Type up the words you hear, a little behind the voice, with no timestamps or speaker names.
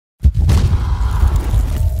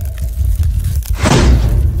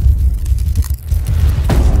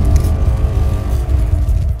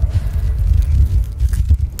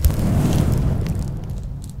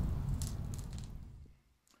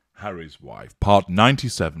Harry's Wife, part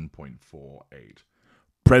 97.48.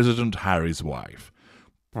 President Harry's Wife.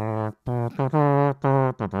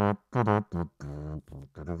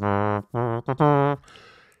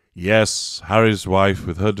 Yes, Harry's wife,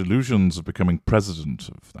 with her delusions of becoming president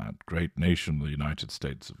of that great nation, the United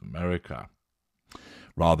States of America.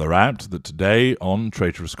 Rather apt that today, on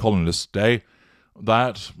Traitorous Colonist Day,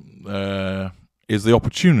 that is the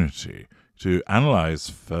opportunity to analyse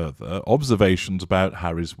further observations about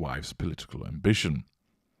Harry's wife's political ambition.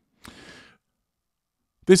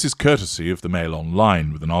 This is courtesy of the Mail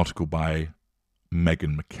Online with an article by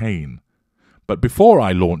Meghan McCain. But before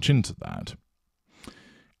I launch into that,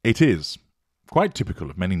 it is quite typical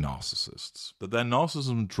of many narcissists that their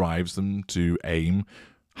narcissism drives them to aim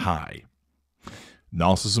high.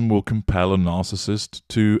 Narcissism will compel a narcissist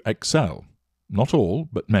to excel, not all,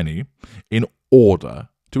 but many, in order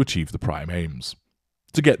to achieve the prime aims.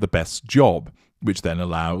 To get the best job, which then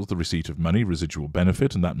allows the receipt of money, residual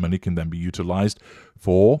benefit, and that money can then be utilised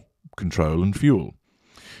for control and fuel.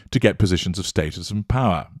 To get positions of status and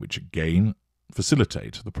power, which again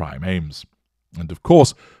facilitate the prime aims. And of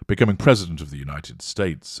course, becoming President of the United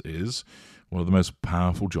States is one of the most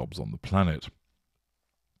powerful jobs on the planet.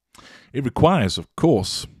 It requires, of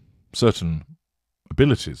course, certain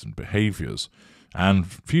abilities and behaviours, and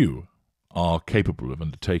few are capable of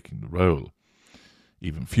undertaking the role,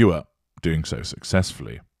 even fewer doing so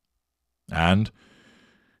successfully. And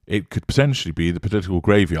it could potentially be the political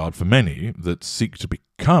graveyard for many that seek to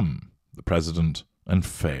become the president and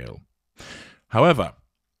fail. However,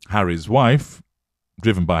 Harry's wife,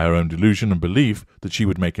 driven by her own delusion and belief that she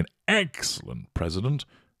would make an excellent president,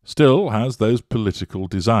 still has those political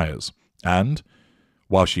desires. And,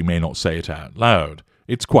 while she may not say it out loud,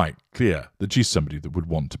 it's quite clear that she's somebody that would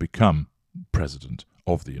want to become President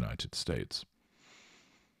of the United States.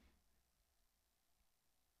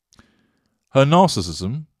 Her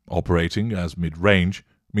narcissism, operating as mid-range,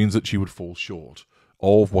 means that she would fall short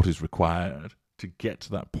of what is required to get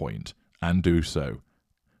to that point and do so.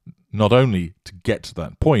 Not only to get to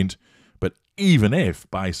that point, but even if,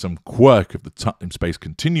 by some quirk of the time-space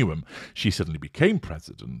continuum, she suddenly became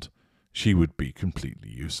president, she would be completely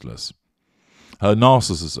useless. Her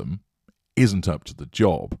narcissism isn't up to the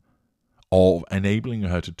job of enabling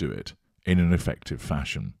her to do it in an effective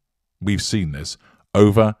fashion. We've seen this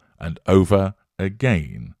over and over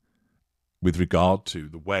again with regard to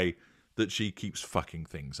the way that she keeps fucking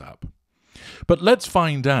things up. But let's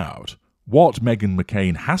find out what Meghan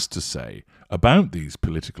McCain has to say about these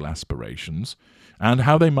political aspirations and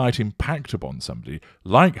how they might impact upon somebody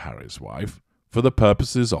like Harry's wife for the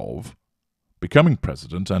purposes of becoming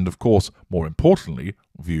president and, of course, more importantly,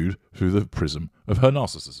 viewed through the prism of her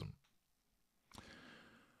narcissism.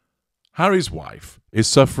 Harry's wife is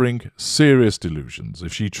suffering serious delusions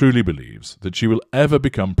if she truly believes that she will ever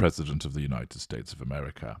become President of the United States of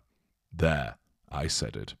America. There, I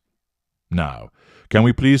said it. Now, can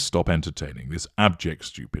we please stop entertaining this abject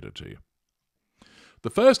stupidity? The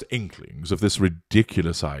first inklings of this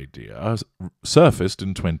ridiculous idea surfaced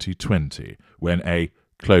in 2020, when a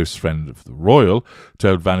close friend of the royal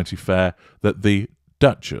told Vanity Fair that the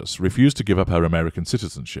Duchess refused to give up her American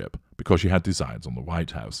citizenship because she had designs on the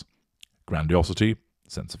White House. Grandiosity,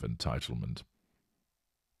 sense of entitlement.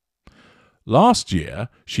 Last year,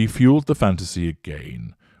 she fueled the fantasy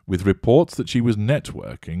again with reports that she was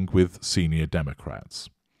networking with senior Democrats.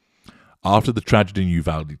 After the tragedy in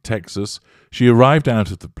Uvalde, Texas, she arrived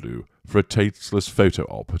out of the blue for a tasteless photo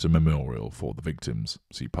op at a memorial for the victims.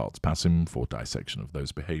 See parts passim for dissection of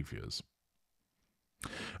those behaviours.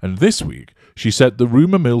 And this week, she set the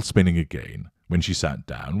rumour mill spinning again when she sat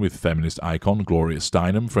down with feminist icon Gloria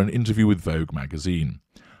Steinem for an interview with Vogue magazine,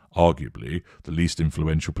 arguably the least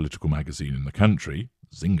influential political magazine in the country,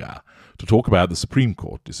 Zynga, to talk about the Supreme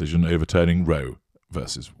Court decision overturning Roe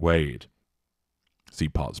versus Wade. See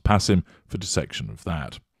parts passim for dissection of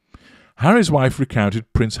that. Harry's wife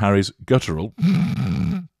recounted Prince Harry's guttural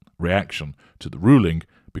reaction to the ruling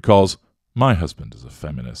because my husband is a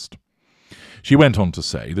feminist. She went on to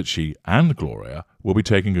say that she and Gloria will be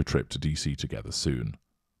taking a trip to DC together soon.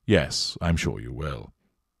 Yes, I'm sure you will.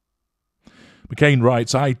 McCain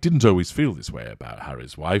writes, I didn't always feel this way about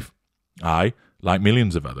Harry's wife. I, like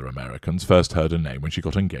millions of other Americans, first heard her name when she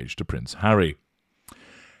got engaged to Prince Harry.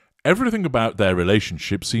 Everything about their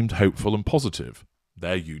relationship seemed hopeful and positive.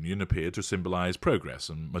 Their union appeared to symbolize progress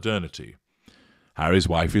and modernity. Harry's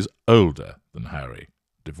wife is older than Harry,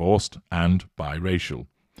 divorced and biracial.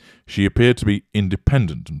 She appeared to be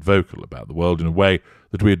independent and vocal about the world in a way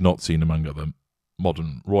that we had not seen among other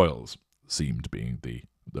modern royals, seemed being the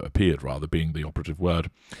appeared rather, being the operative word.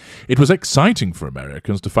 It was exciting for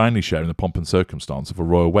Americans to finally share in the pomp and circumstance of a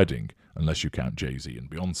royal wedding, unless you count Jay-Z and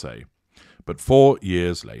Beyoncé. But 4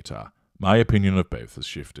 years later, my opinion of both has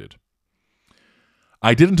shifted.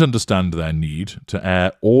 I didn't understand their need to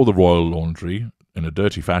air all the royal laundry in a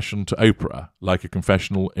dirty fashion to Oprah, like a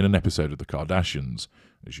confessional in an episode of The Kardashians.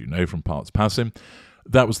 As you know from parts passing,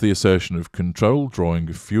 that was the assertion of control, drawing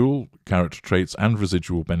of fuel, character traits, and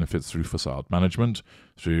residual benefits through facade management,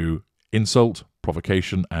 through insult,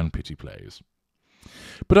 provocation, and pity plays.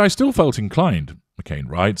 But I still felt inclined, McCain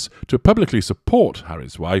writes, to publicly support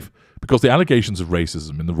Harry's wife because the allegations of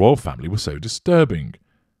racism in the royal family were so disturbing.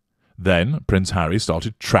 Then Prince Harry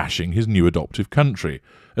started trashing his new adoptive country,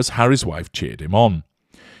 as Harry's wife cheered him on.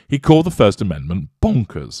 He called the First Amendment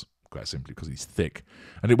bonkers, quite simply because he's thick,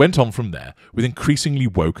 and it went on from there with increasingly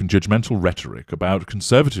woke and judgmental rhetoric about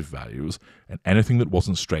conservative values and anything that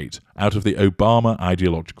wasn't straight out of the Obama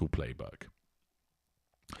ideological playbook.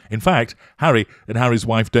 In fact, Harry and Harry's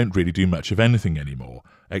wife don't really do much of anything anymore,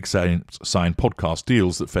 except sign podcast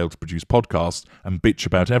deals that fail to produce podcasts and bitch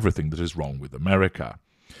about everything that is wrong with America.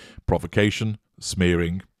 Provocation,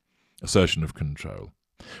 smearing, assertion of control.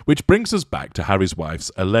 Which brings us back to Harry's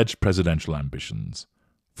wife's alleged presidential ambitions.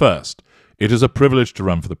 First, it is a privilege to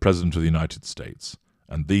run for the President of the United States,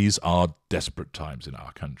 and these are desperate times in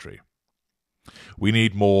our country. We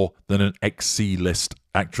need more than an ex-C-list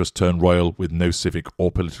actress turned royal with no civic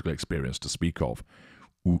or political experience to speak of.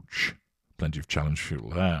 Ouch, plenty of challenge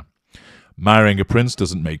fuel there. Marrying a prince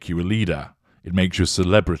doesn't make you a leader. It makes you a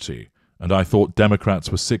celebrity, and I thought Democrats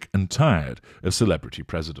were sick and tired of celebrity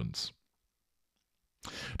presidents.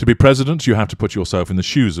 To be president, you have to put yourself in the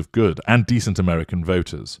shoes of good and decent American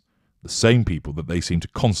voters, the same people that they seem to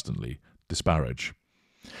constantly disparage.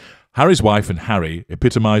 Harry's wife and Harry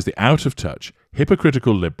epitomise the out-of-touch,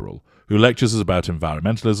 hypocritical liberal who lectures us about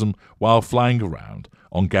environmentalism while flying around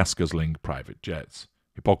on gas-guzzling private jets.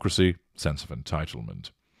 Hypocrisy, sense of entitlement.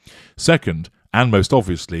 Second, and most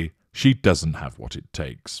obviously, she doesn't have what it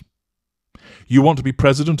takes. You want to be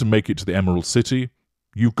president and make it to the Emerald City?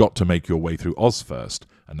 You've got to make your way through Oz first,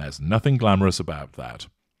 and there's nothing glamorous about that.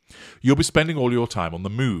 You'll be spending all your time on the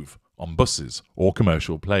move, on buses or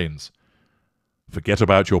commercial planes. Forget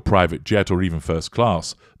about your private jet or even first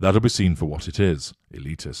class. That'll be seen for what it is,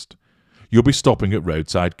 elitist. You'll be stopping at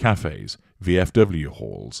roadside cafes, VFW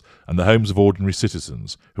halls, and the homes of ordinary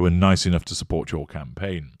citizens who are nice enough to support your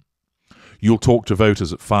campaign. You'll talk to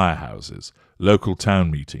voters at firehouses, local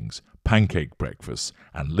town meetings, pancake breakfasts,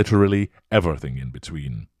 and literally everything in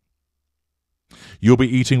between. You'll be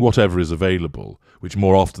eating whatever is available, which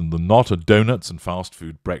more often than not are donuts and fast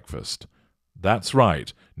food breakfast. That's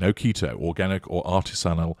right, no keto, organic or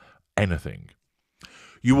artisanal anything.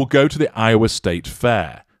 You will go to the Iowa State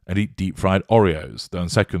Fair and eat deep-fried Oreos, though on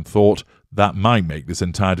second thought, that might make this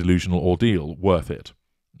entire delusional ordeal worth it.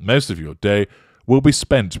 Most of your day will be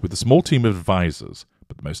spent with a small team of advisors,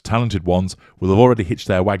 but the most talented ones will have already hitched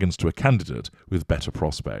their wagons to a candidate with better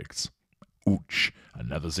prospects. Ouch,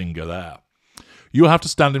 another zinger there. You'll have to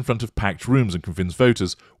stand in front of packed rooms and convince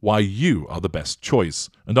voters why you are the best choice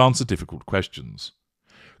and answer difficult questions.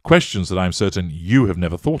 Questions that I'm certain you have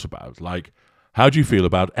never thought about, like, how do you feel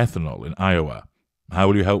about ethanol in Iowa? How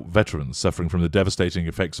will you help veterans suffering from the devastating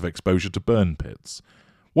effects of exposure to burn pits?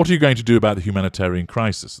 What are you going to do about the humanitarian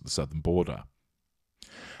crisis at the southern border?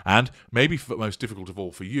 And, maybe most difficult of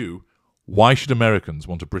all for you, why should Americans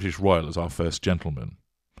want a British royal as our first gentleman?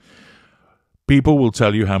 People will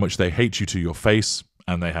tell you how much they hate you to your face,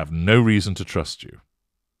 and they have no reason to trust you.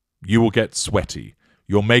 You will get sweaty.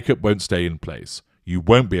 Your makeup won't stay in place. You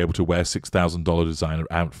won't be able to wear $6,000 designer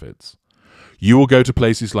outfits. You will go to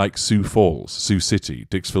places like Sioux Falls, Sioux City,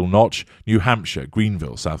 Dixville Notch, New Hampshire,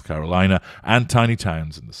 Greenville, South Carolina, and tiny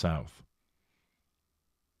towns in the South.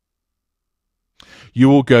 You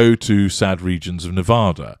will go to sad regions of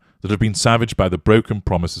Nevada that have been savaged by the broken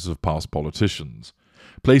promises of past politicians,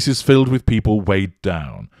 places filled with people weighed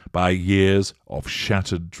down by years of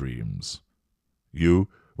shattered dreams. You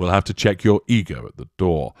will have to check your ego at the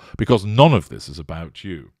door, because none of this is about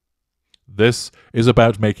you. This is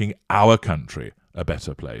about making our country a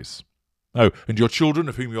better place. Oh, and your children,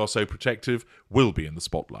 of whom you are so protective, will be in the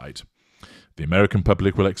spotlight. The American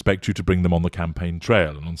public will expect you to bring them on the campaign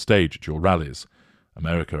trail and on stage at your rallies.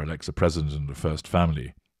 America elects a president and a first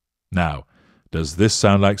family. Now, does this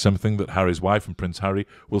sound like something that Harry's wife and Prince Harry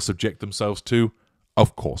will subject themselves to?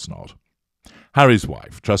 Of course not. Harry's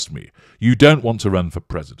wife, trust me, you don't want to run for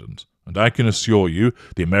president, and I can assure you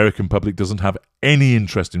the American public doesn't have any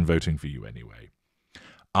interest in voting for you anyway.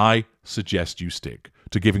 I suggest you stick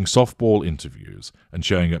to giving softball interviews and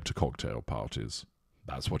showing up to cocktail parties.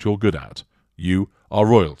 That's what you're good at. You are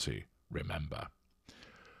royalty, remember.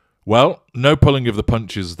 Well, no pulling of the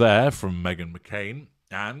punches there from Meghan McCain,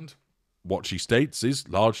 and what she states is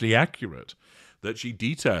largely accurate, that she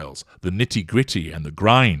details the nitty-gritty and the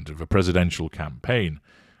grind of a presidential campaign,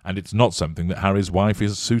 and it's not something that Harry's wife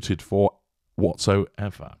is suited for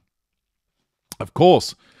whatsoever. Of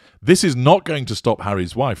course, this is not going to stop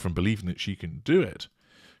Harry's wife from believing that she can do it.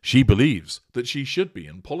 She believes that she should be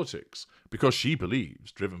in politics because she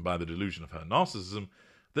believes, driven by the delusion of her narcissism,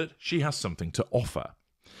 that she has something to offer,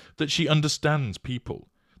 that she understands people,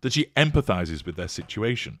 that she empathizes with their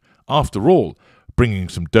situation. After all, bringing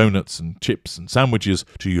some donuts and chips and sandwiches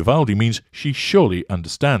to Uvalde means she surely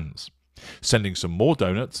understands. Sending some more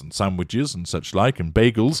donuts and sandwiches and such like and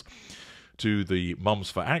bagels to the Mums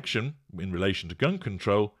for Action in relation to gun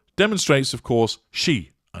control demonstrates, of course,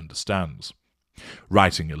 she understands.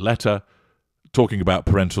 Writing a letter talking about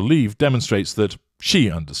parental leave demonstrates that she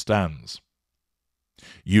understands.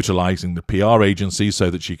 Utilising the PR agency so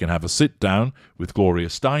that she can have a sit-down with Gloria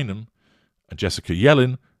Steinem and Jessica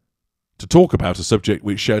Yellin to talk about a subject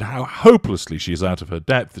which showed how hopelessly she is out of her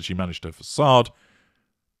depth that she managed her facade,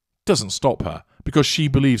 doesn't stop her, because she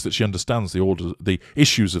believes that she understands the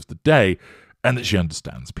issues of the day and that she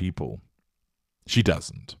understands people. She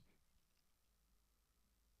doesn't.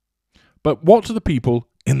 But what do the people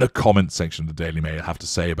in the comments section of the Daily Mail have to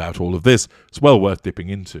say about all of this? It's well worth dipping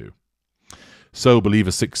into. Soul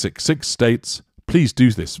Believer 666 states, "Please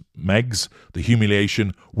do this, Megs. The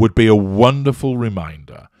humiliation would be a wonderful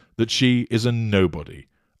reminder that she is a nobody,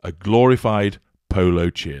 a glorified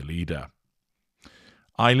polo cheerleader."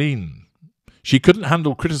 Eileen, "She couldn't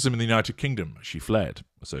handle criticism in the United Kingdom. She fled.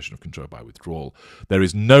 Assertion of control by withdrawal. There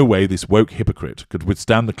is no way this woke hypocrite could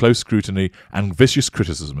withstand the close scrutiny and vicious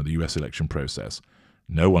criticism of the US election process.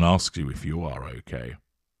 No one asks you if you are okay."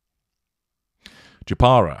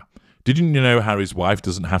 Japara, "Didn't you know Harry's wife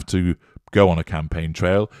doesn't have to go on a campaign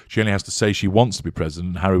trail? She only has to say she wants to be president,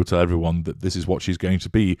 and Harry will tell everyone that this is what she's going to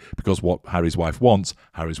be, because what Harry's wife wants,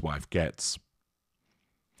 Harry's wife gets."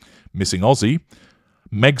 Missing Aussie,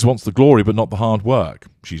 "Megs wants the glory but not the hard work.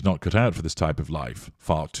 She's not cut out for this type of life.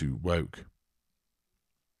 Far too woke."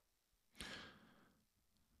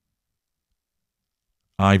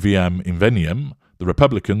 IVM Invenium, "The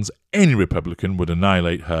Republicans, any Republican would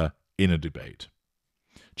annihilate her in a debate."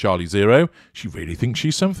 Charlie Zero, "She really thinks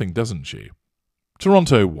she's something, doesn't she?"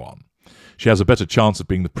 Toronto 1, "She has a better chance of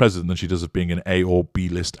being the president than she does of being an A or B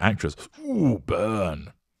list actress." Ooh,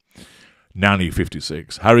 burn. Nanny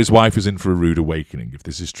 56, "Harry's wife is in for a rude awakening if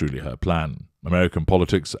this is truly her plan. American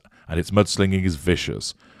politics and its mudslinging is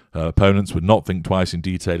vicious. Her opponents would not think twice in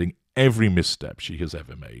detailing every misstep she has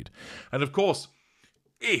ever made." And of course,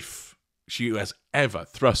 if she has ever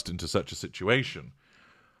thrust into such a situation,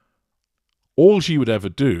 all she would ever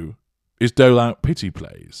do is dole out pity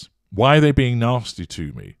plays. Why are they being nasty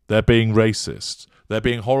to me? They're being racist. They're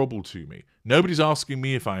being horrible to me. Nobody's asking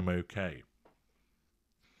me if I'm okay.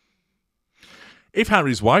 If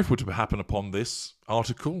Harry's wife were to happen upon this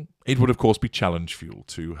article, it would of course be challenge fuel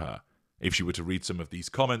to her. If she were to read some of these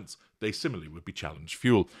comments, they similarly would be challenge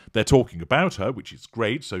fuel. They're talking about her, which is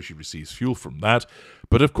great, so she receives fuel from that,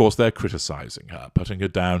 but of course they're criticising her, putting her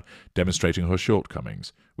down, demonstrating her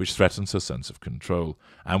shortcomings, which threatens her sense of control,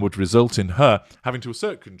 and would result in her having to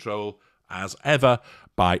assert control, as ever,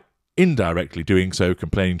 by indirectly doing so,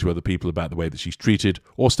 complaining to other people about the way that she's treated,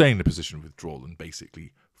 or staying in a position of withdrawal and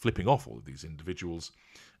basically flipping off all of these individuals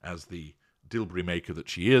as the Dilbury maker that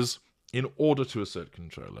she is, in order to assert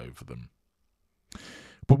control over them.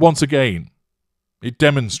 But once again, it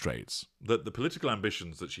demonstrates that the political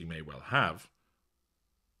ambitions that she may well have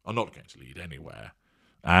are not going to lead anywhere.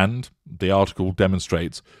 And the article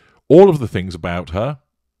demonstrates all of the things about her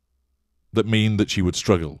that mean that she would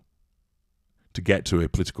struggle to get to a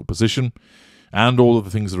political position, and all of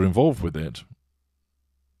the things that are involved with it,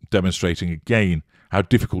 demonstrating again how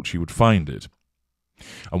difficult she would find it.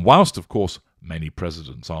 And whilst, of course, many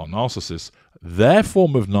presidents are narcissists, their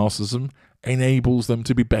form of narcissism enables them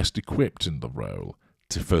to be best equipped in the role,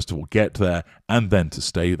 to first of all get there and then to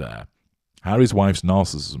stay there. Harry's wife's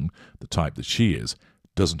narcissism, the type that she is,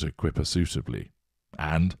 doesn't equip her suitably,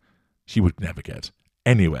 and she would never get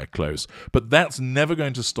anywhere close. But that's never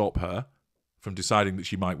going to stop her from deciding that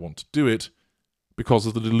she might want to do it because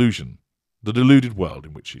of the delusion, the deluded world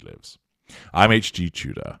in which she lives. I'm H.G.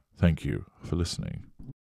 Tudor. Thank you for listening.